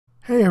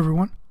Hey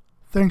everyone,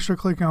 thanks for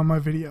clicking on my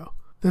video.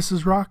 This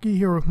is Rocky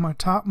here with my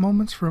top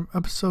moments from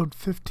episode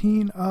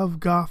 15 of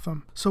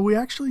Gotham. So we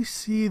actually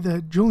see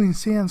that Julian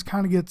Sands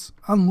kind of gets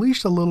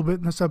unleashed a little bit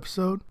in this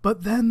episode,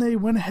 but then they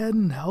went ahead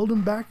and held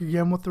him back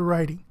again with the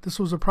writing. This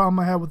was a problem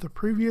I had with the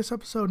previous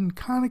episode and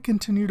kind of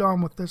continued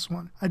on with this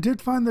one. I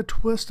did find the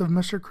twist of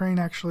Mr. Crane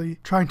actually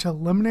trying to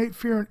eliminate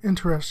fear an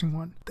interesting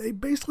one. They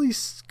basically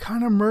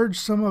kind of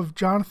merged some of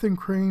Jonathan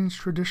Crane's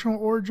traditional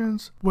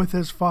origins with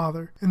his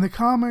father. In the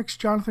comics,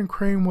 Jonathan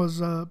Crane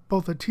was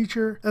both a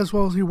teacher as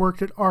well as he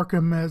worked at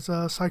Arkham as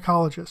a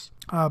psychologist.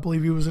 I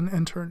believe he was an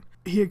intern.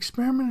 He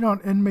experimented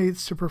on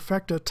inmates to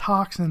perfect a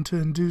toxin to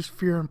induce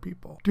fear in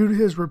people. Due to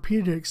his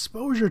repeated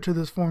exposure to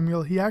this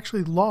formula, he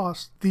actually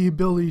lost the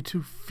ability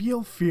to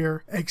feel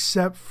fear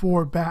except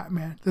for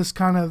Batman. This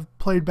kind of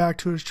played back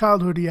to his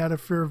childhood. He had a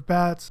fear of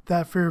bats.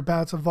 That fear of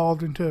bats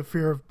evolved into a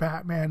fear of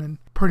Batman and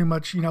pretty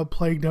much,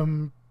 plagued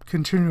him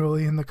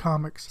continually in the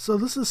comics. So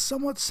this is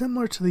somewhat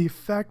similar to the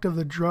effect of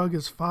the drug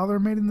his father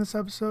made in this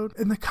episode.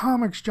 In the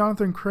comics,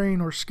 Jonathan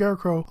Crane, or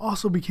Scarecrow,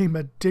 also became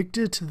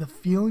addicted to the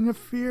feeling of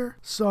fear,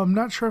 so I'm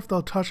not sure if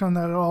they'll touch on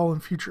that at all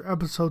in future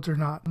episodes or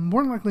not.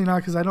 More than likely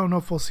not, because I don't know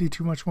if we'll see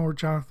too much more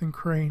Jonathan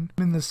Crane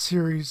in this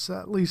series,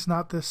 at least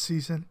not this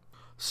season.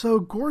 So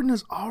Gordon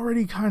is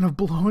already kind of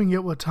blowing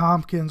it with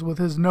THompkins with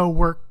his no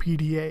work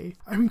PDA.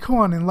 I mean, come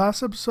on, in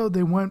last episode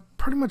they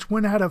pretty much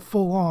went at it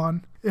full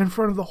on in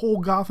front of the whole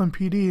Gotham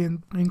PD,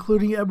 and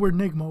including Edward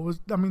Nygma.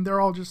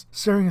 They're all just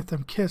staring at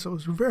them kiss. It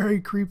was a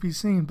very creepy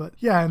scene, but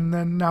yeah, and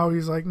then now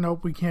he's like,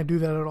 nope, we can't do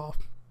that at all.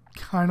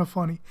 Kind of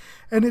funny.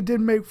 And it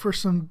did make for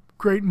some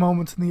great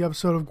moments in the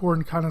episode of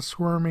Gordon kind of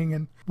squirming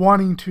and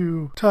wanting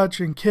to touch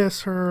and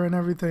kiss her and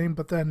everything,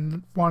 but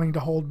then wanting to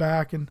hold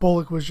back, and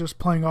Bullock was just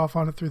playing off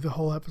on it through the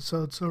whole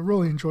episode, so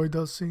really enjoyed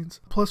those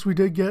scenes. Plus we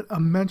did get a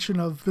mention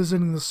of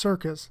visiting the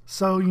circus,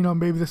 so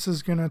maybe this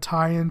is going to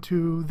tie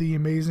into the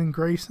Amazing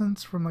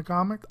Graysons from the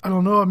comic. I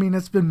don't know,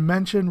 it's been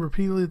mentioned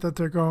repeatedly that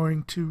they're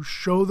going to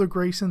show the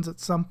Graysons at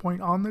some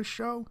point on this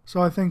show,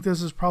 so I think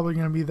this is probably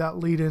going to be that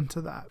lead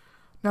into that.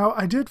 Now,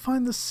 I did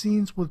find the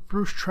scenes with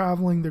Bruce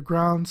traveling the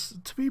grounds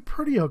to be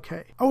pretty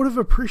okay. I would have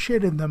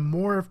appreciated them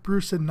more if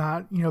Bruce had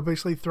not,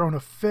 basically thrown a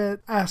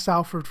fit, asked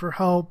Alfred for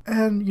help,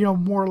 and,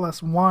 more or less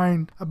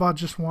whined about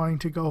just wanting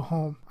to go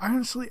home. I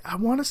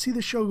want to see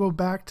the show go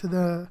back to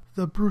the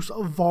Bruce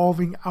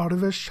evolving out of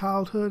his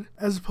childhood,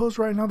 as opposed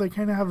to right now they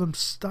kind of have him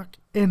stuck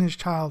in his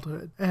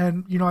childhood.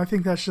 And, I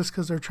think that's just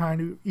because they're trying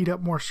to eat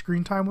up more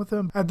screen time with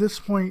him. At this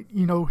point,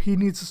 he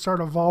needs to start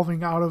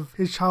evolving out of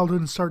his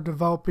childhood and start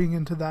developing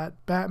into that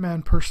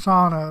Batman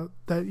persona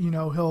that,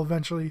 he'll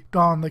eventually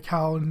don the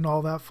cowl and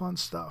all that fun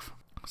stuff.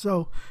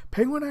 So,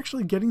 Penguin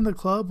actually getting the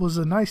club was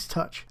a nice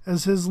touch,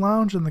 as his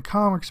lounge in the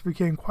comics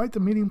became quite the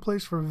meeting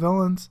place for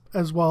villains,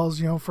 as well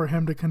as, for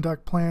him to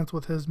conduct plans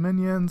with his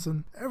minions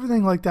and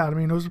everything like that.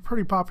 It was a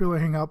pretty popular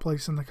hangout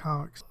place in the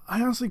comics.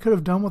 I honestly could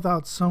have done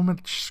without so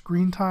much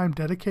screen time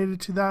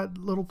dedicated to that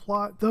little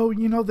plot, though,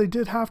 they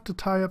did have to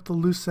tie up the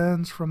loose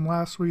ends from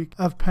last week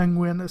of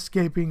Penguin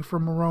escaping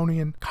from Maroni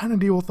and kind of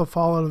deal with the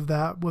fallout of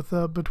that with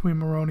between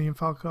Maroni and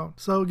Falcone.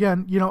 So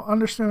again,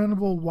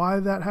 understandable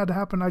why that had to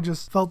happen. I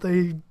just felt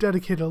they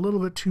dedicated a little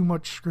bit too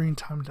much screen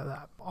time to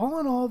that. All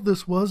in all,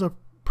 this was a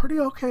pretty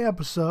okay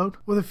episode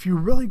with a few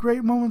really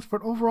great moments,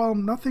 but overall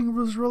nothing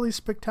was really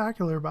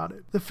spectacular about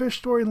it. The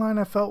Fish storyline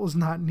I felt was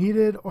not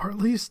needed, or at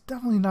least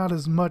definitely not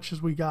as much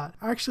as we got.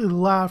 I actually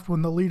laughed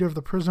when the leader of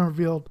the prison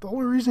revealed the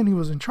only reason he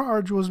was in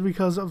charge was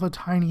because of a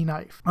tiny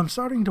knife. I'm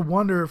starting to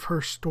wonder if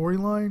her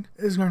storyline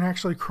is going to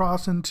actually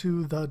cross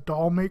into the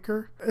doll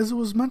maker, as it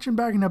was mentioned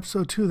back in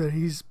episode 2 that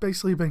he's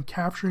basically been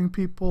capturing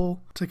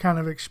people to kind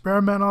of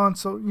experiment on,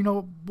 so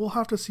we'll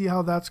have to see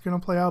how that's going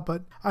to play out.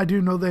 But I do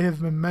know they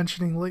have been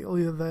mentioning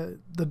lately that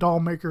the doll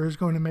maker is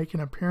going to make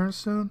an appearance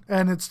soon,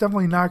 and it's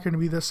definitely not going to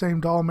be the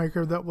same doll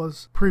maker that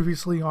was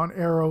previously on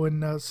Arrow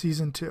in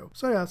season 2.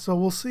 So yeah, so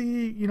we'll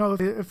see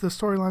if the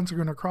storylines are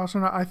going to cross or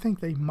not. I think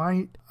they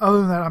might. Other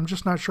than that, I'm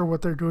just not sure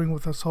what they're doing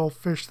with this whole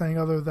Fish thing,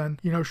 other than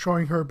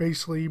showing her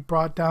basically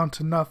brought down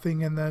to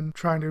nothing and then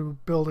trying to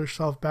build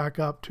herself back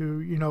up to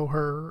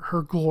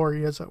her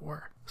glory, as it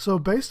were. So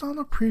based on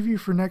the preview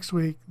for next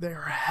week, they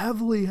are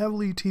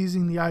heavily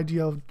teasing the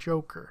idea of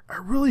Joker. I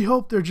really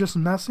hope they're just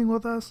messing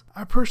with us.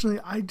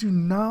 I do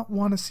not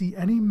want to see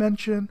any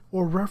mention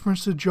or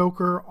reference to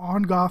Joker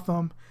on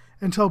Gotham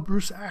until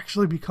Bruce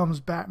actually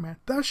becomes Batman.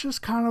 That's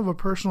just kind of a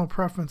personal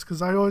preference,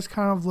 because I always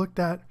kind of looked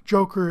at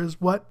Joker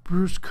as what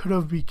Bruce could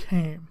have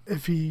became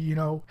if he,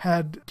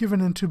 had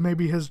given into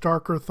maybe his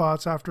darker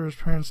thoughts after his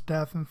parents'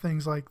 death and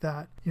things like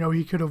that.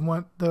 He could have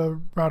went the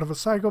route of a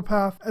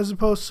psychopath as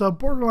opposed to a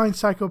borderline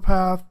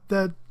psychopath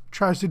that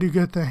tries to do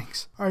good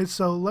things. Alright,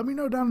 so let me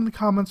know down in the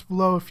comments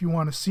below if you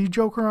want to see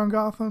Joker on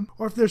Gotham,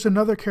 or if there's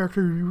another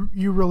character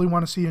you really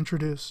want to see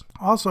introduced.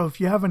 Also, if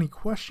you have any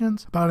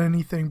questions about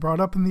anything brought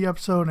up in the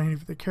episode, any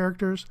of the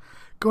characters,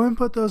 go ahead and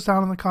put those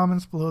down in the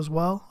comments below as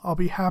well. I'll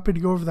be happy to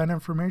go over that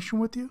information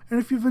with you. And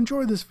if you've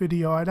enjoyed this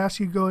video, I'd ask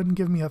you to go ahead and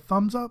give me a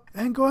thumbs up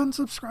and go ahead and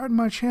subscribe to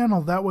my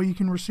channel. That way you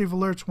can receive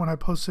alerts when I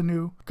post a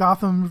new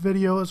Gotham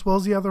video, as well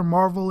as the other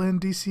Marvel and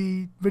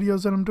DC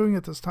videos that I'm doing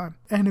at this time.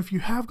 And if you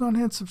have gone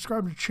ahead and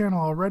subscribed to the channel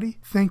already,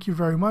 thank you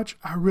very much.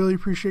 I really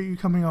appreciate you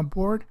coming on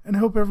board, and I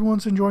hope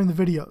everyone's enjoying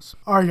the videos.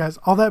 Alright guys,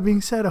 all that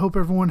being said, I hope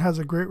everyone has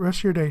a great rest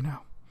of your day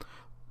now.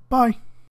 Bye!